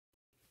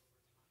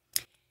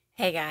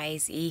Hey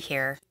guys, E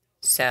here.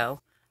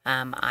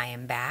 I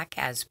am back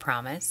as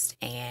promised,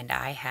 and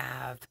I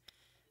have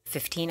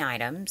 15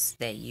 items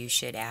that you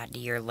should add to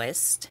your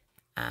list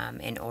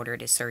in order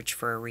to search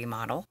for a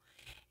remodel.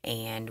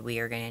 And we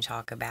are going to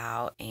talk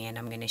about, and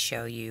I'm going to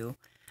show you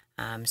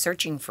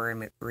searching for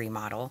a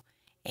remodel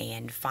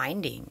and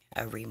finding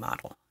a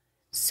remodel.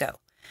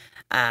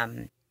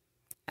 I'm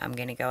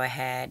going to go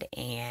ahead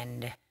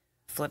and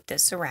flip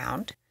this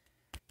around.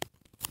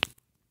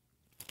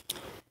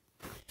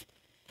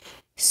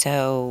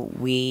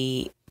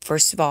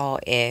 First of all,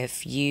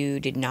 if you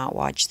did not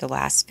watch the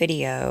last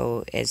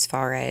video as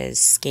far as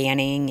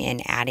scanning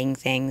and adding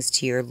things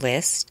to your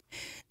list,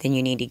 then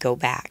you need to go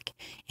back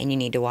and you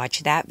need to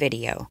watch that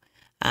video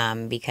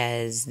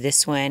because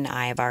this one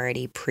I have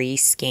already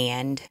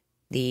pre-scanned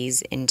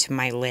these into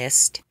my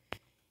list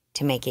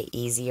to make it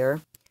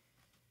easier.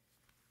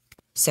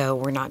 So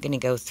we're not going to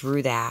go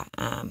through that.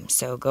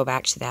 So go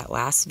back to that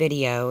last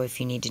video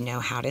if you need to know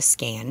how to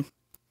scan.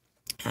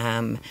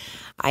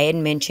 I had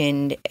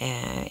mentioned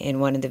in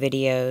one of the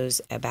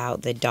videos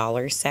about the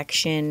dollar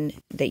section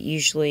that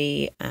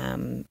usually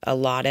a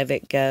lot of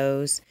it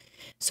goes.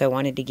 So I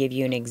wanted to give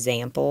you an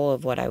example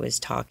of what I was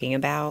talking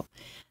about.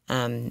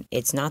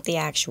 It's not the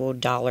actual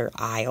dollar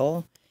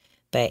aisle,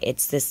 but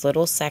it's this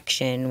little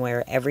section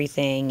where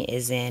everything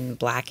is in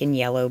black and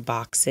yellow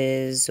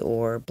boxes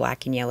or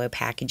black and yellow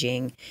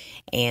packaging,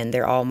 and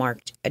they're all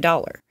marked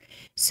 $1.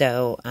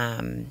 So,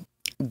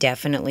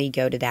 definitely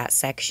go to that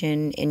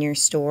section in your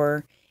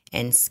store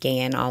and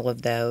scan all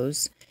of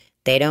those.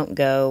 They don't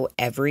go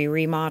every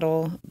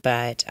remodel,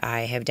 but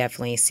I have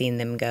definitely seen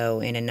them go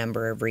in a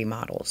number of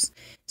remodels.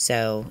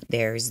 So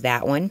there's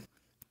that one.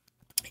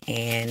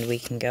 And we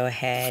can go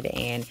ahead,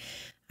 and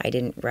I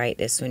didn't write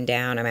this one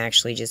down. I'm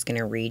actually just going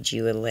to read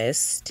you a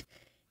list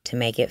to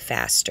make it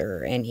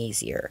faster and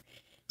easier.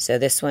 So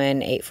this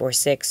one,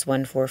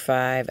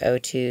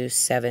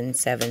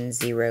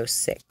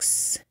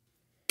 846-145-027706.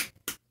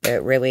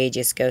 But really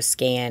just go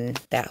scan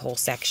that whole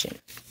section,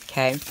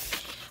 okay?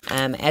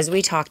 As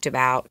we talked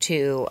about,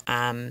 too,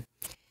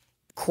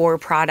 core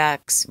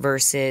products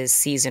versus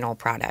seasonal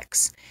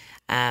products.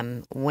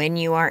 When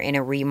you are in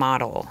a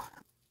remodel,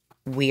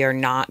 we are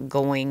not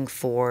going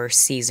for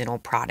seasonal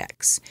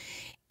products.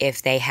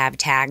 If they have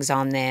tags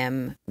on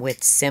them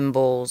with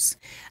symbols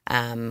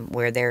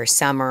where they're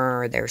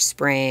summer or they're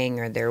spring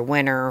or they're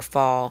winter or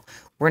fall,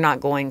 we're not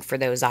going for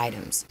those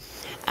items.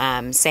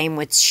 Same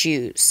with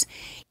shoes.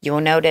 You'll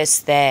notice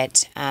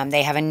that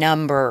they have a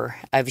number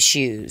of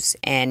shoes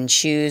and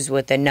shoes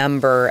with a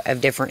number of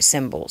different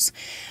symbols.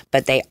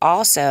 But they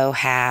also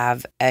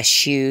have a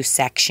shoe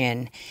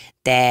section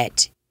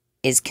that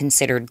is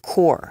considered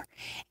core.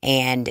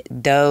 And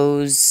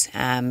those,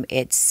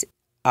 it's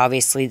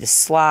obviously the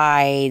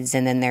slides,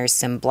 and then there's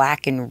some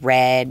black and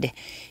red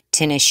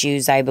tennis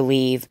shoes, I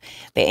believe.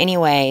 But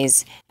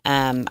anyways,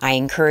 I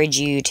encourage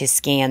you to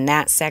scan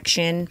that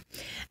section.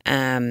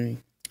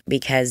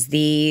 Because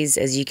these,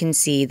 as you can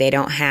see, they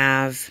don't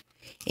have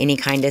any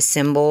kind of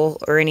symbol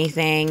or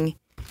anything.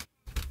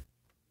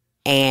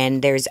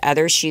 And there's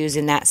other shoes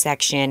in that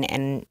section,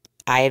 and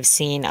I have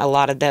seen a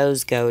lot of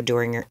those go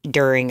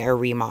during a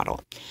remodel.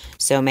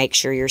 So make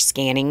sure you're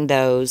scanning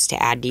those to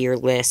add to your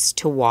list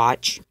to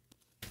watch.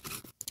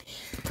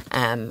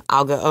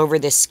 I'll go over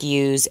the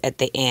SKUs at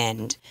the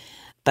end.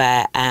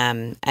 But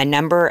a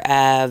number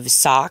of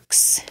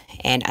socks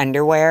and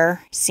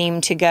underwear seem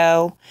to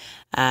go.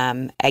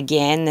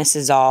 Again, this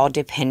is all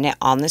dependent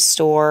on the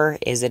store.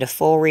 Is it a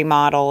full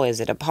remodel? Is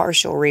it a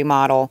partial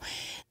remodel?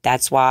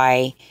 That's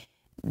why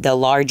the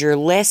larger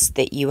list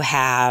that you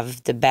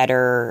have, the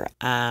better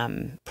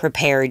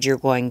prepared you're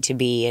going to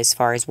be as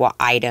far as what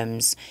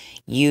items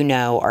you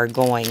know are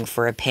going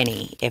for a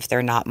penny if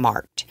they're not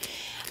marked.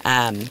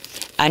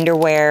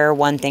 Underwear,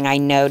 one thing I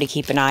know to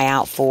keep an eye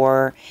out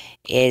for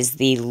is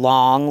the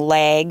long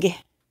leg.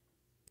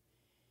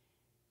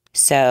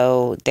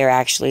 So they're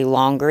actually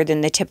longer than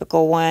the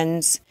typical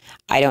ones.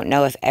 I don't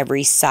know if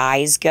every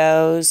size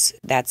goes.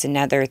 That's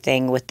another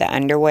thing with the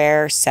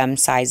underwear. Some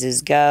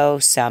sizes go,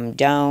 some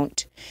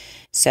don't.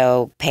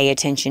 So pay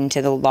attention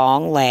to the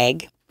long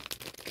leg.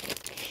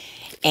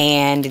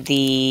 And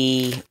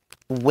the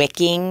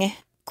wicking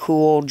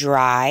cool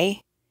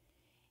dry.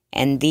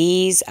 And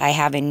these I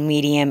have in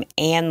medium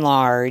and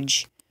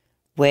large,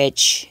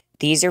 which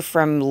these are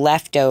from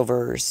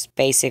leftovers,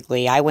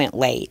 basically. I went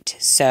late,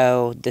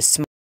 so the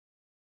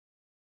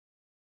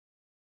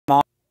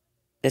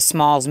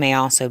smalls may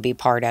also be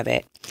part of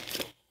it.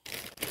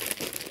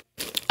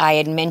 I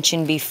had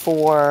mentioned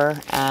before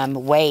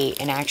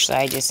weight, and actually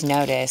I just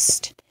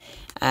noticed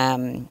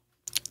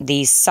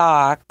these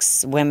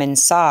socks,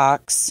 women's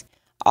socks,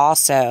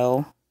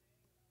 also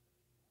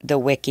the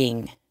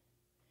wicking.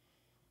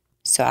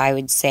 So I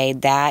would say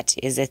that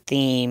is a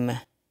theme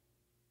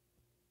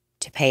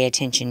to pay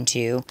attention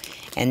to.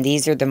 And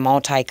these are the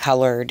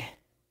multicolored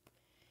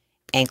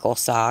ankle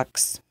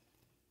socks.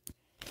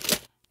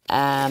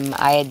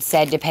 I had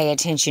said to pay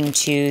attention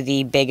to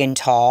the big and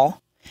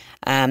tall.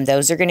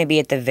 Those are going to be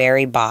at the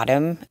very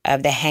bottom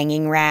of the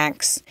hanging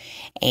racks.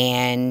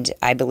 And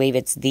I believe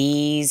it's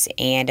these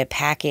and a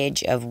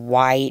package of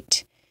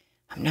white.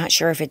 I'm not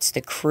sure if it's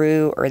the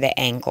crew or the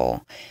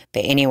ankle.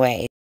 But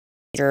anyway,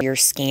 you're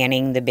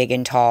scanning the big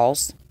and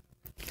talls.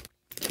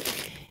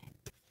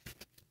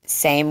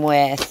 Same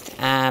with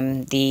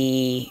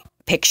the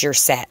picture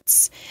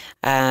sets.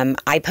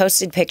 I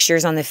posted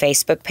pictures on the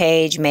Facebook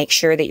page. Make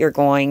sure that you're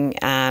going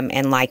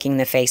and liking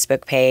the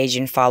Facebook page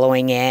and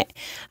following it.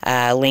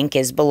 Link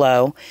is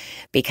below,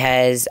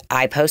 because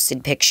I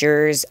posted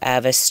pictures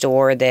of a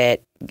store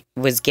that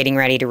was getting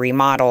ready to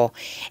remodel,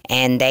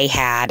 and they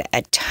had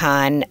a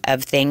ton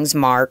of things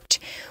marked,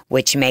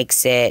 which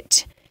makes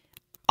it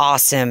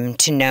awesome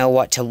to know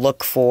what to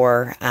look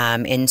for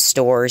in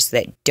stores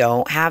that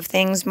don't have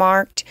things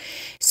marked.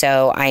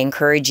 So I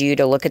encourage you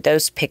to look at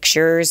those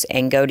pictures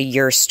and go to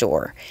your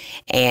store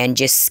and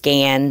just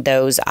scan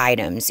those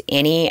items.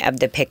 Any of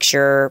the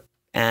picture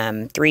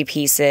 3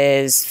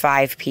 pieces,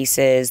 5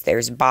 pieces,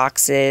 there's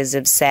boxes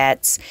of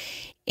sets.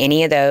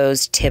 Any of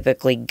those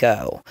typically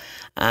go.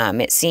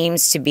 It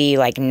seems to be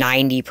like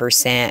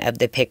 90% of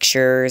the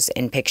pictures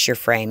and picture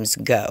frames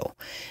go.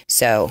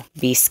 So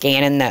be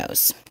scanning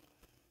those.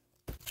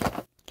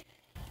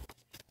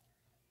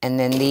 And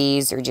then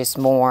these are just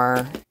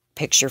more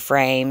picture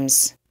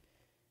frames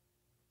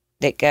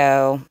that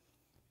go.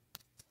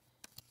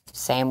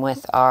 Same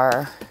with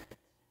our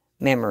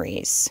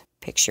memories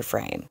picture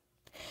frame.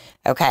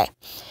 Okay,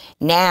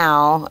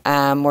 now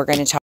we're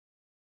going to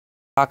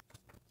talk.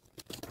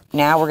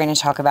 Now we're going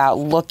to talk about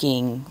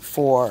looking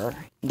for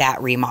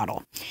that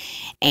remodel.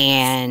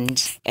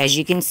 And as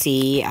you can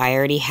see, I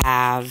already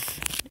have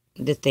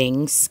the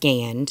things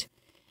scanned.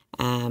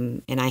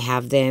 And I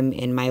have them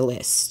in my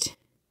list.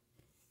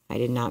 I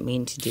did not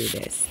mean to do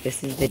this.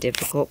 This is the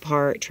difficult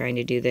part, trying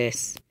to do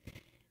this.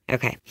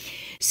 Okay,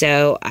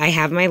 so I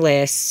have my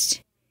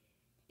list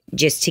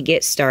just to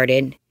get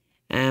started.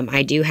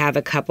 I do have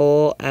a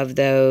couple of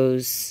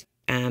those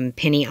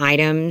penny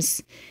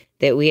items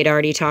that we had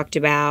already talked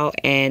about,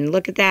 and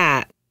look at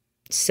that.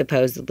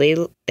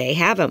 Supposedly they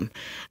have them.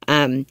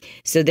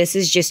 So this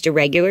is just a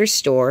regular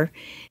store,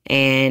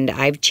 and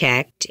I've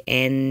checked,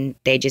 and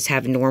they just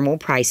have normal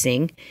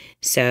pricing.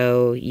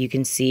 So you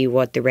can see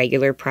what the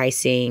regular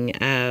pricing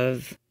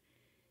of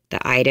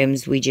the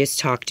items we just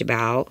talked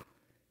about.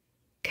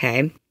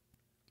 Okay.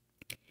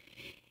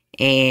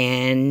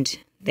 And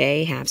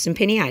they have some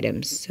penny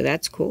items, so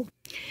that's cool.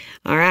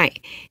 All right,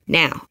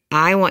 now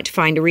I want to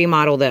find a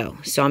remodel though,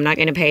 so I'm not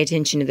going to pay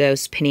attention to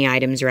those penny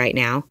items right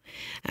now.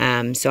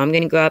 So I'm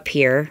going to go up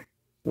here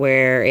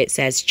where it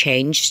says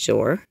change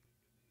store.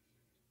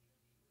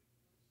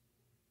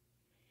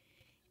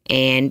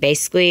 And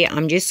basically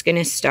I'm just going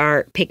to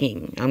start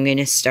picking. I'm going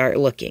to start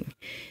looking.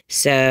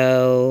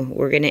 So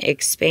we're going to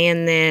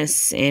expand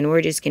this, and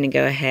we're just going to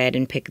go ahead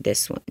and pick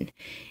this one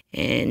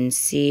and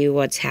see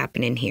what's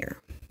happening here.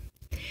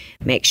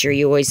 Make sure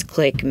you always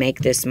click make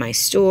this my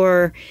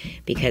store,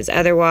 because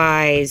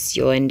otherwise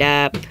you'll end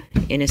up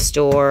in a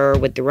store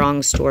with the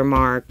wrong store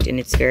marked, and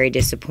it's very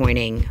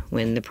disappointing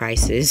when the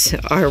prices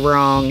are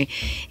wrong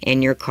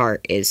and your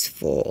cart is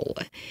full.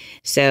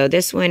 So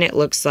this one, it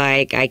looks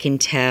like I can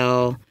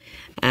tell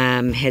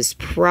has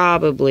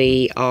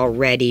probably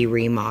already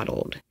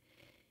remodeled,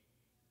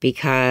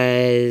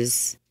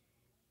 because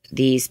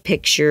these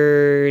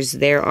pictures,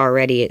 they're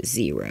already at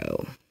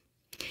 0.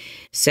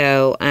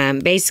 So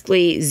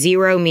basically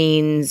 0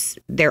 means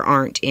there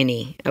aren't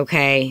any,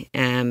 okay?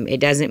 It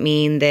doesn't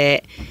mean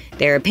that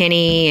they're a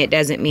penny. It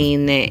doesn't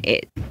mean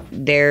that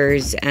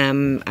there's,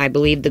 I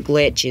believe the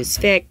glitch is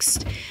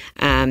fixed.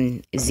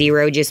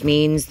 0 just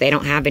means they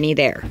don't have any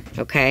there,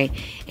 okay?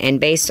 And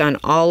based on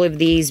all of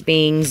these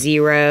being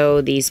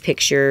 0, these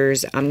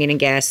pictures, I'm going to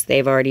guess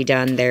they've already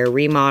done their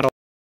remodel,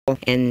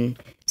 and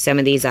some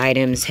of these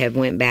items have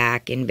went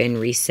back and been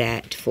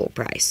reset full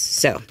price.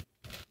 So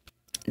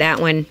that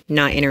one,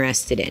 not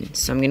interested in.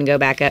 So I'm going to go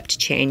back up to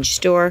change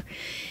store.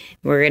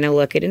 We're going to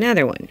look at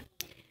another one.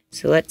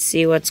 So let's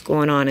see what's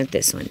going on at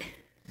this one.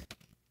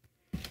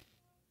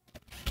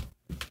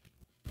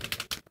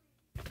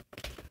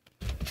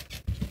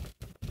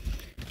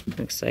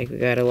 Looks like we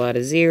got a lot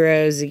of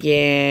 0s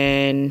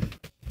again.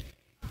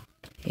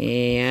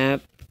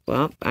 Yep.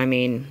 Well, I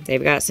mean,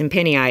 they've got some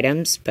penny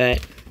items,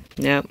 but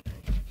nope,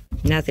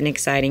 nothing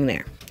exciting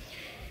there.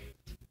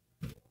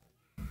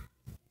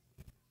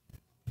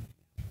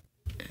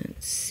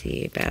 Let's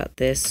see about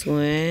this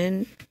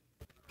one.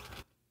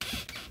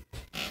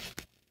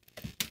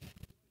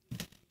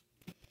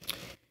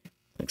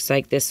 Looks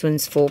like this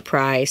one's full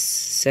price,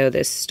 so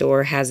this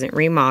store hasn't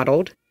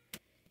remodeled.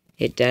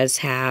 It does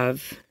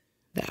have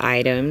the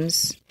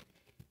items,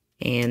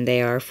 and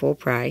they are full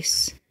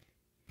price.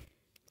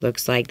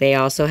 Looks like they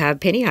also have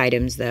penny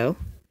items, though.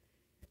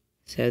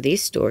 So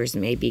these stores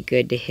may be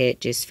good to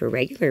hit just for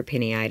regular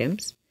penny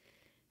items.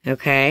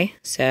 Okay,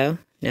 so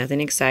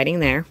nothing exciting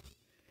there.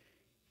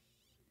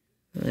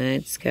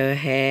 Let's go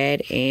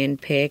ahead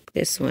and pick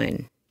this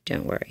one.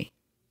 Don't worry.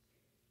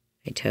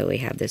 I totally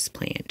have this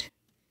planned.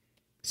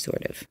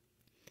 Sort of.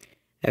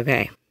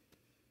 Okay.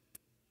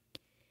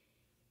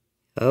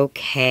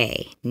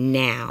 Okay,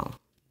 now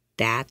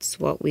that's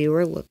what we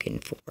were looking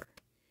for.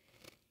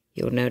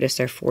 You'll notice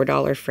our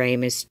 $4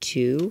 frame is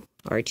 2,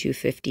 our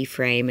 $2.50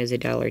 frame is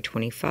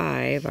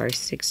 $1.25, our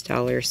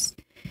 $6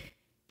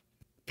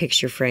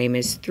 picture frame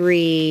is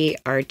 3,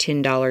 our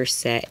 $10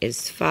 set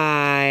is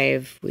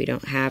 5. We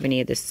don't have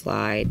any of the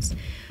slides.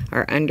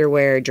 Our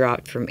underwear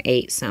dropped from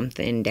 8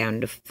 something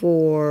down to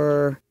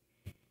 4.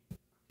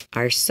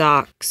 Our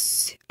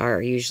socks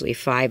are usually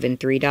 $5 and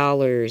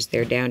 $3.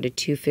 They're down to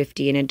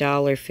 $2.50 and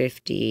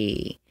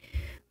 $1.50.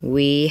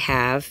 We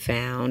have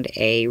found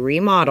a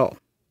remodel.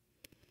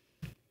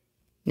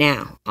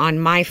 Now, on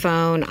my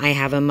phone, I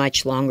have a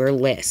much longer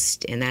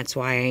list, and that's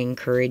why I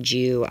encourage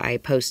you. I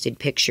posted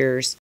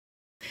pictures.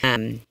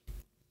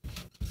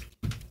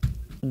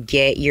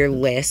 Get your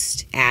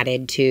list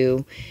added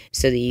to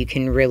so that you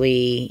can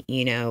really,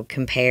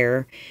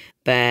 compare.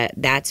 But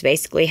that's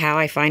basically how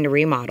I find a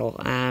remodel.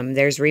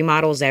 There's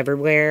remodels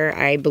everywhere,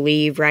 I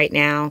believe, right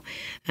now.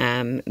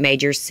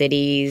 Major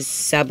cities,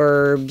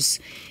 suburbs,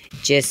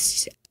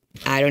 just,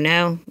 I don't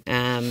know.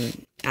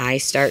 I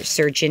start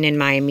searching in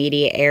my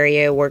immediate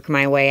area, work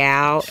my way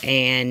out,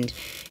 and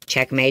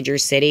check major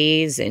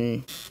cities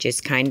and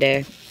just kind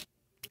of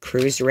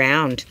cruise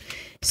around.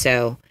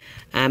 So,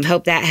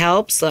 hope that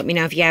helps. Let me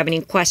know if you have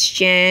any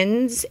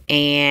questions,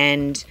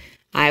 and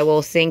I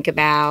will think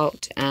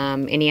about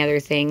any other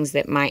things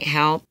that might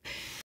help.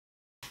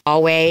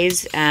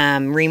 Always,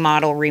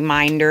 remodel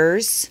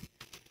reminders.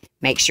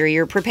 Make sure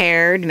you're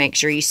prepared. Make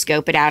sure you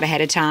scope it out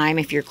ahead of time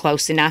if you're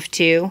close enough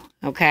to,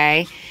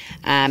 okay?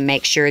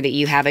 Make sure that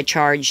you have a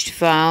charged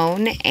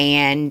phone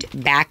and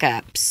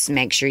backups.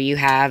 Make sure you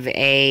have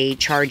a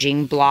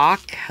charging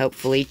block,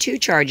 hopefully 2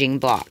 charging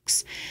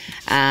blocks.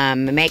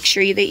 Make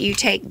sure that you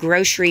take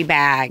grocery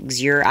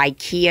bags, your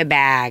IKEA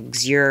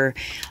bags, your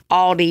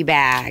Aldi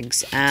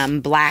bags,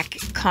 black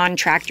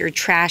contractor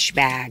trash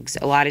bags.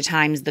 A lot of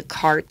times the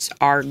carts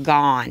are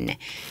gone.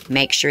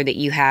 Make sure that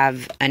you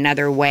have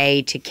another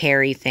way to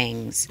carry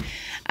things.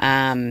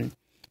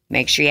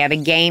 Make sure you have a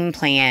game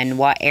plan,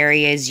 what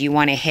areas you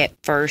want to hit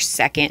first,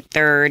 second,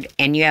 third,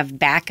 and you have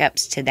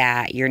backups to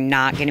that. You're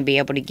not going to be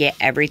able to get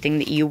everything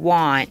that you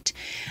want.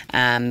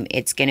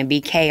 It's going to be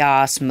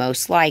chaos,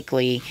 most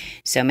likely,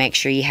 so make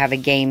sure you have a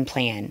game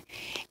plan.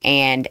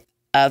 And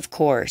of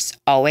course,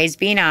 always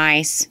be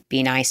nice.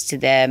 Be nice to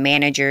the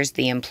managers,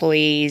 the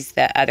employees,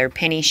 the other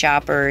penny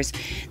shoppers,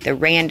 the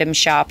random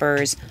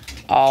shoppers.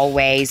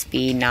 Always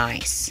be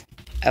nice.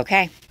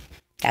 Okay,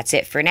 that's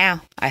it for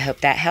now. I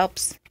hope that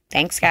helps.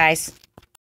 Thanks, guys.